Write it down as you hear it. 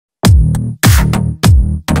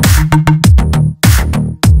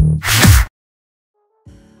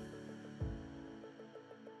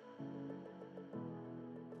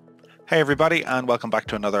Hey everybody, and welcome back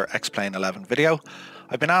to another X-Plane 11 video.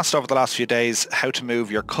 I've been asked over the last few days how to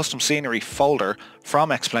move your custom scenery folder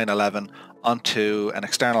from X-Plane 11 onto an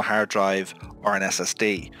external hard drive or an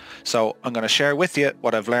SSD. So I'm going to share with you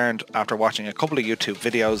what I've learned after watching a couple of YouTube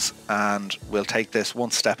videos, and we'll take this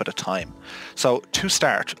one step at a time. So to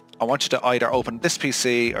start, I want you to either open this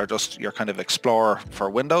PC or just your kind of Explorer for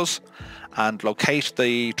Windows and locate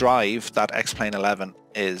the drive that X-Plane 11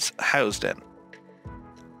 is housed in.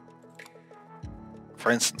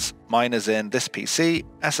 For instance, mine is in this PC,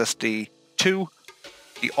 SSD2,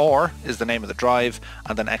 the OR is the name of the drive,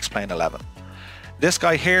 and then X-Plane 11. This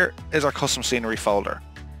guy here is our custom scenery folder.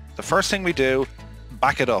 The first thing we do,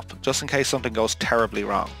 back it up, just in case something goes terribly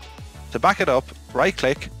wrong. To back it up, right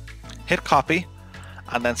click, hit copy,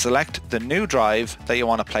 and then select the new drive that you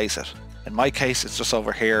want to place it. In my case, it's just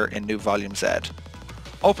over here in New Volume Z.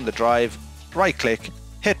 Open the drive, right click,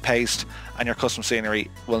 hit paste, and your custom scenery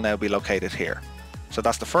will now be located here. So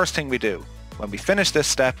that's the first thing we do. When we finish this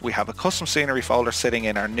step, we have a custom scenery folder sitting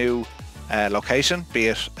in our new location, be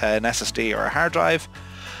it an SSD or a hard drive,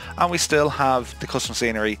 and we still have the custom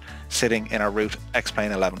scenery sitting in our root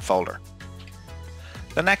X-Plane 11 folder.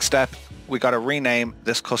 The next step, we got to rename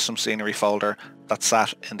this custom scenery folder that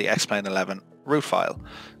sat in the X-Plane 11 root file.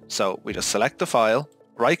 So we just select the file,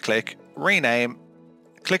 right click, rename,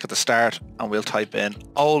 click at the start, and we'll type in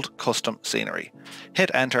old custom scenery. Hit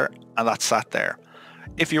enter, and that's sat there.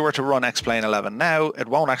 If you were to run X-Plane 11 now, it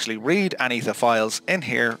won't actually read any of the files in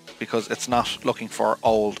here because it's not looking for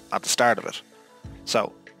old at the start of it.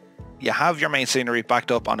 So you have your main scenery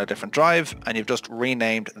backed up on a different drive, and you've just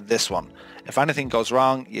renamed this one. If anything goes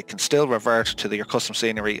wrong, you can still revert to your custom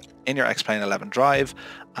scenery in your X-Plane 11 drive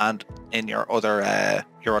and in your other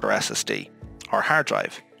SSD or hard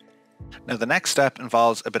drive. Now the next step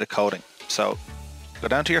involves a bit of coding. So go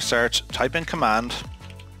down to your search, type in command,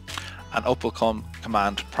 and up will come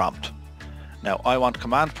command prompt. Now I want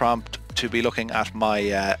command prompt to be looking at my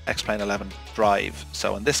X-Plane 11 drive.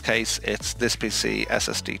 So in this case, it's this PC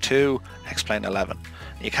SSD2 X-Plane 11.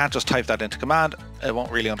 You can't just type that into command, it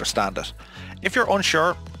won't really understand it. If you're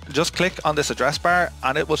unsure, just click on this address bar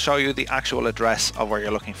and it will show you the actual address of where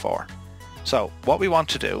you're looking for. So what we want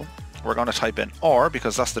to do, we're going to type in OR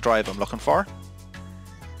because that's the drive I'm looking for.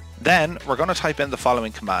 Then we're going to type in the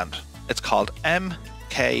following command. It's called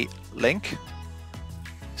mklink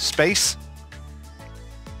space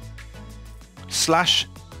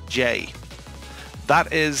 /j.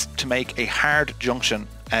 That is to make a hard junction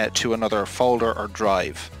to another folder or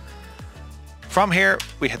drive. From here,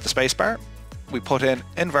 we hit the spacebar, we put in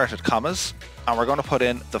inverted commas, and we're going to put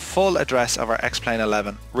in the full address of our X-Plane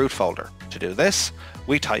 11 root folder. To do this,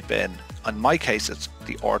 we type in my case, it's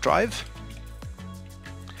the OR drive,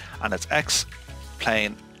 and it's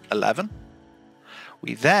X-Plane 11.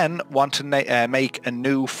 We then want to make a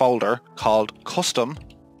new folder called custom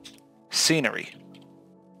scenery,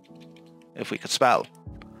 if we could spell,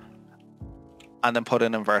 and then put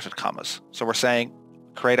in inverted commas. So we're saying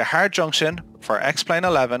create a hard junction for X-Plane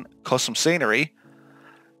 11 custom scenery.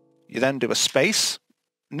 You then do a space,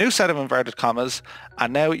 new set of inverted commas,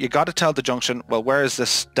 and now you got to tell the junction, well, where is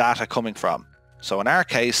this data coming from? So in our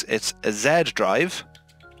case, it's a Z drive,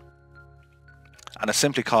 and it's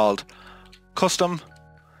simply called custom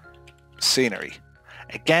scenery.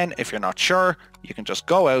 Again, if you're not sure, you can just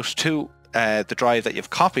go out to the drive that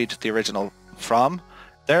you've copied the original from.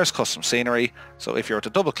 There's custom scenery. So if you were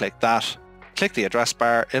to double click that, click the address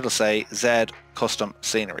bar, it'll say Z custom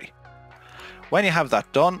scenery. When you have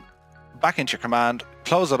that done, back into your command,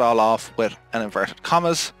 close it all off with an inverted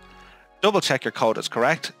commas, double check your code is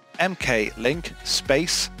correct, mklink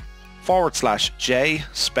space /j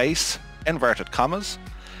space inverted commas,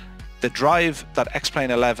 the drive that X-Plane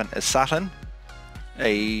 11 is sat in,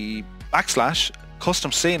 a /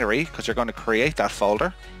 custom scenery, because you're going to create that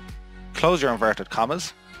folder, close your inverted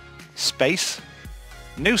commas, space,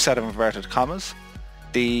 new set of inverted commas,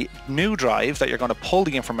 the new drive that you're going to pull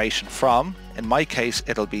the information from, in my case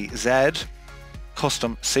it'll be Z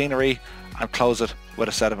custom scenery, and close it with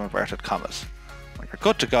a set of inverted commas. When you're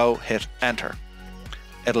good to go, hit enter.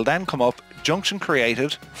 It'll then come up junction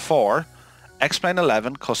created for X-Plane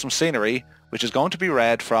 11 custom scenery, which is going to be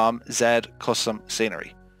read from Z custom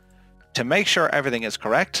scenery. To make sure everything is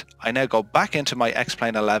correct, I now go back into my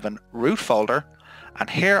X-Plane 11 root folder, and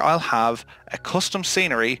here I'll have a custom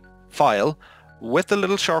scenery file with the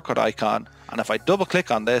little shortcut icon, and if I double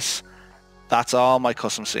click on this, that's all my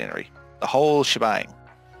custom scenery, the whole shebang.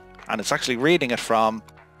 And it's actually reading it from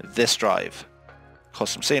this drive,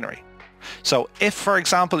 custom scenery. So if, for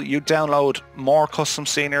example, you download more custom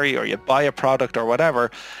scenery or you buy a product or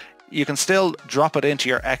whatever, You can still drop it into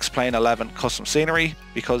your X-Plane 11 custom scenery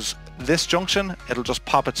because this junction, it'll just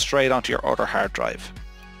pop it straight onto your other hard drive.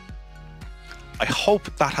 I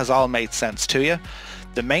hope that has all made sense to you.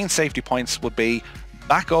 The main safety points would be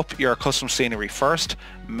back up your custom scenery first,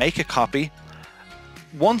 make a copy.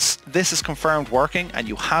 Once this is confirmed working and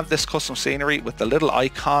you have this custom scenery with the little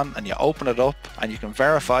icon and you open it up and you can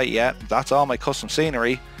verify, yeah, that's all my custom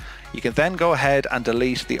scenery, you can then go ahead and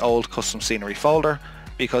delete the old custom scenery folder,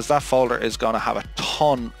 because that folder is going to have a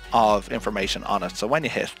ton of information on it. So when you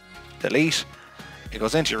hit delete, it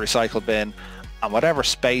goes into your recycle bin, and whatever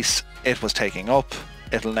space it was taking up,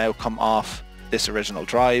 it'll now come off this original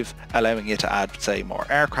drive, allowing you to add, say, more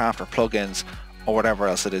aircraft or plugins or whatever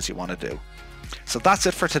else it is you want to do. So that's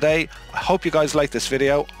it for today. I hope you guys liked this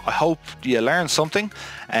video. I hope you learned something.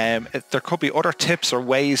 If there could be other tips or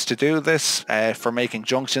ways to do this for making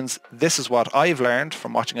junctions. This is what I've learned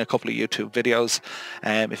from watching a couple of YouTube videos.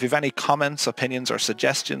 If you have any comments, opinions or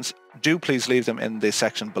suggestions, do please leave them in the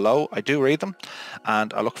section below. I do read them,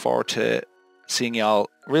 and I look forward to seeing y'all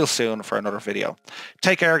real soon for another video.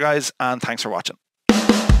 Take care, guys, and thanks for watching.